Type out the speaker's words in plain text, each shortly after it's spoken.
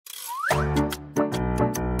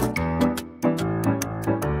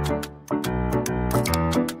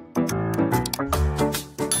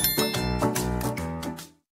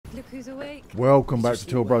Welcome back to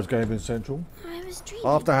Tillbros Gaming Central. I was dreaming.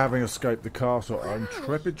 After having escaped the castle, our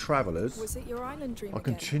intrepid travellers Was it your island dream are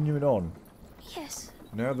again? continuing on. Yes.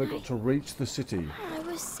 Now they've got to reach the city. I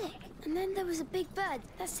was sick, and then there was a big bird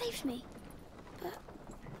that saved me. But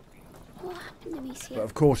what happened to me, But Sia?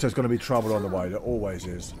 of course there's going to be trouble on the way, there always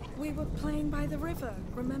is. We were playing by the river,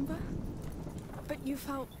 remember? But you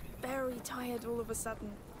felt very tired all of a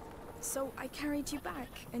sudden. So I carried you back,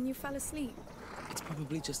 and you fell asleep. It's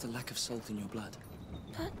probably just a lack of salt in your blood.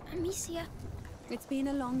 But Amicia, It's been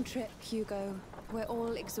a long trip, Hugo. We're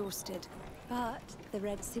all exhausted. But the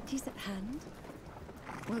Red City's at hand.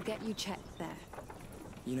 We'll get you checked there.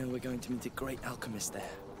 You know, we're going to meet a great alchemist there.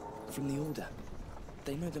 From the Order.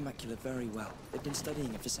 They know the macula very well. They've been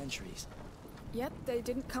studying it for centuries. Yet they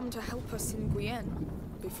didn't come to help us in Requiem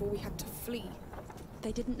before we had to flee.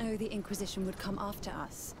 They didn't know the Inquisition would come after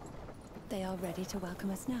us. They are ready to welcome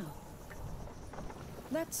us now.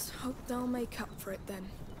 Let's hope they'll make up for it then.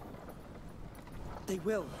 They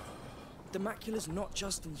will. The macula's not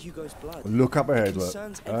just in Hugo's blood. Look up ahead, It look.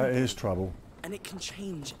 concerns That everybody, is trouble. and it can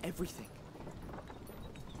change everything.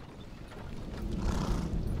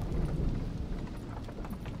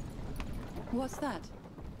 What's that?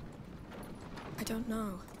 I don't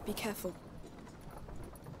know. Be careful.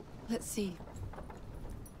 Let's see.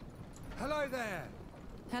 Hello there.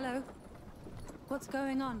 Hello? What's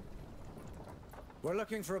going on? We're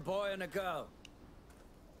looking for a boy and a girl.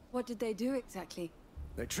 What did they do exactly?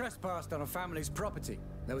 They trespassed on a family's property.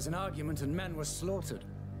 There was an argument and men were slaughtered.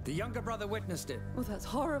 The younger brother witnessed it. Oh, that's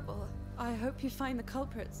horrible. I hope you find the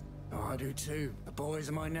culprits. Oh, I do too. The boys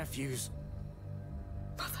are my nephews.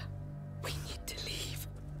 Mother, we need to leave.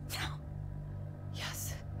 Now.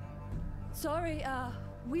 Yes. Sorry,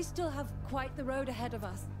 we still have quite the road ahead of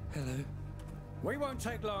us. Hello. We won't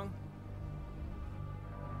take long.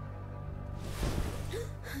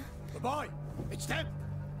 The boy! It's them!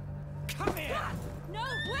 Come here! No,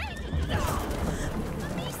 wait!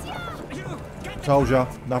 Amicia! You! Get the Told ya,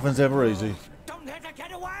 nothing's ever easy. Don't let her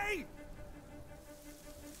get away!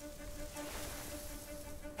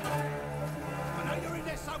 I know you're in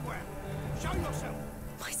there somewhere. Show yourself.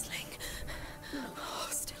 My sling. Oh,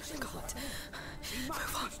 still in God. You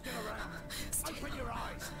must be still around. Open your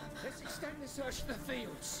eyes. Let's extend the search to the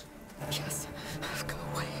fields. Yes. Go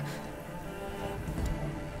away.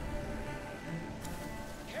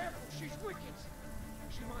 Careful, she's wicked.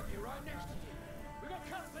 She might be right next to you. We got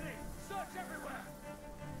company. Search everywhere.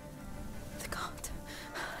 The guard.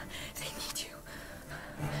 They need you.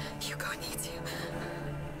 Hugo needs you.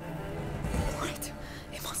 Right.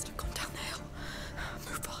 It must have gone down the hill.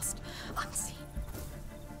 Move fast. Unseen.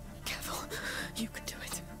 Careful. You can do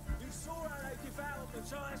it. You saw how they devoured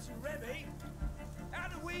Matthias and Remy. How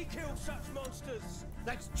do we kill such monsters?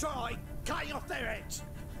 Let's try cutting off their heads.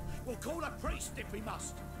 We'll call a priest if we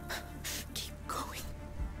must. Keep going.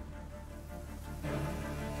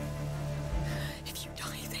 If you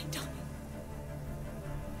die, they die.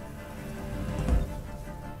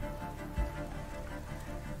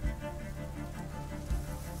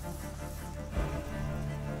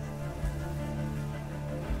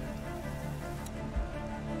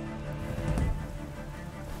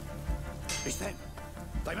 It's them.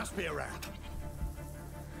 They must be around.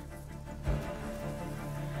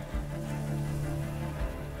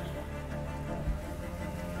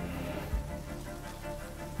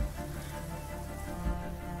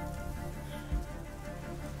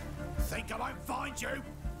 Think I won't find you,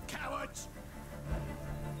 cowards?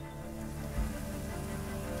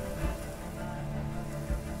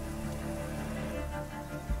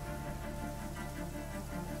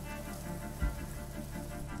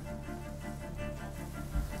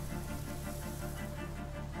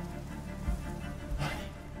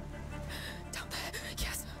 Down there.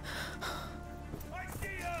 Yes. I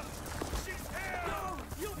see her! She's here! No!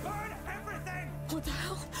 You burn everything! What the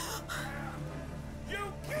hell?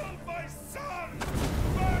 You killed my son!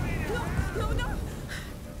 Burning him! No, no!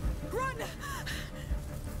 Run!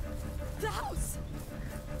 The house!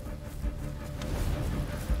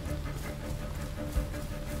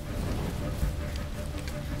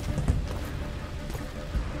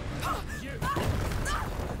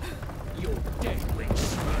 You're dead, witch.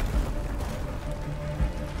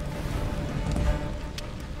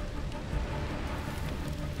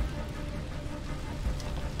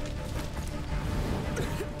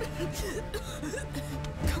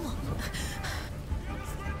 Come on.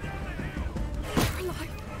 You're alive.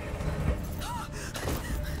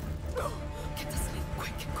 Get the sling.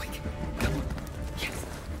 Quick, quick. Come on. Yes.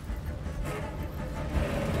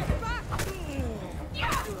 Get back!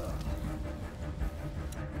 Yeah!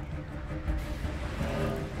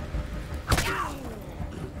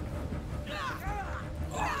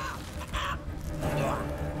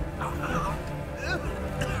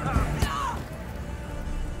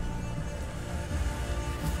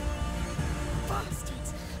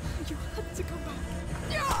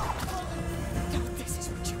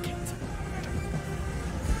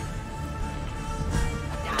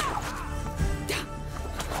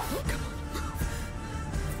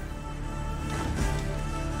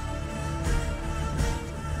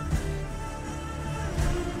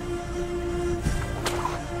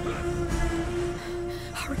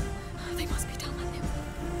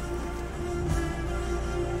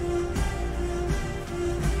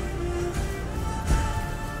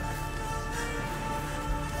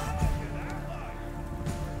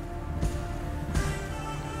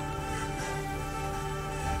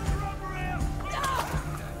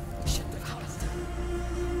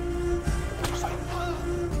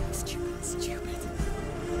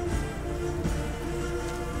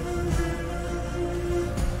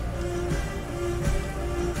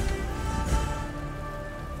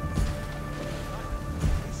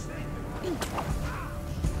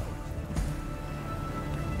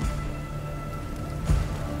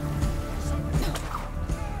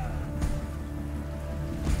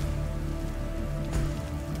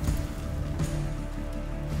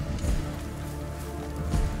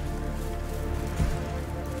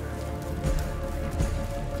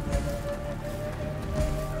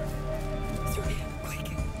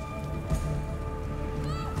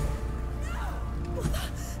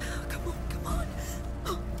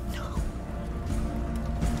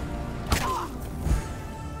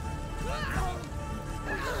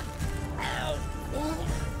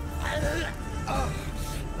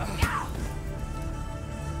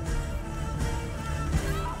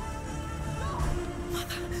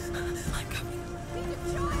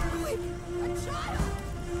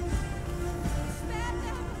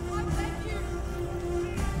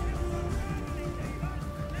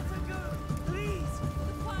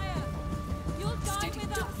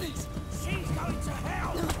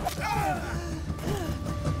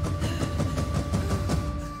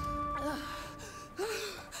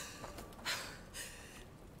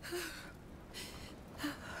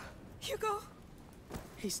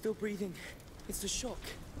 He's still breathing. It's the shock.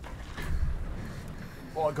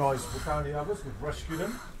 Alright guys, we found the others, we've rescued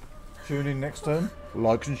them. Tune in next turn,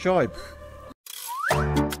 like and share.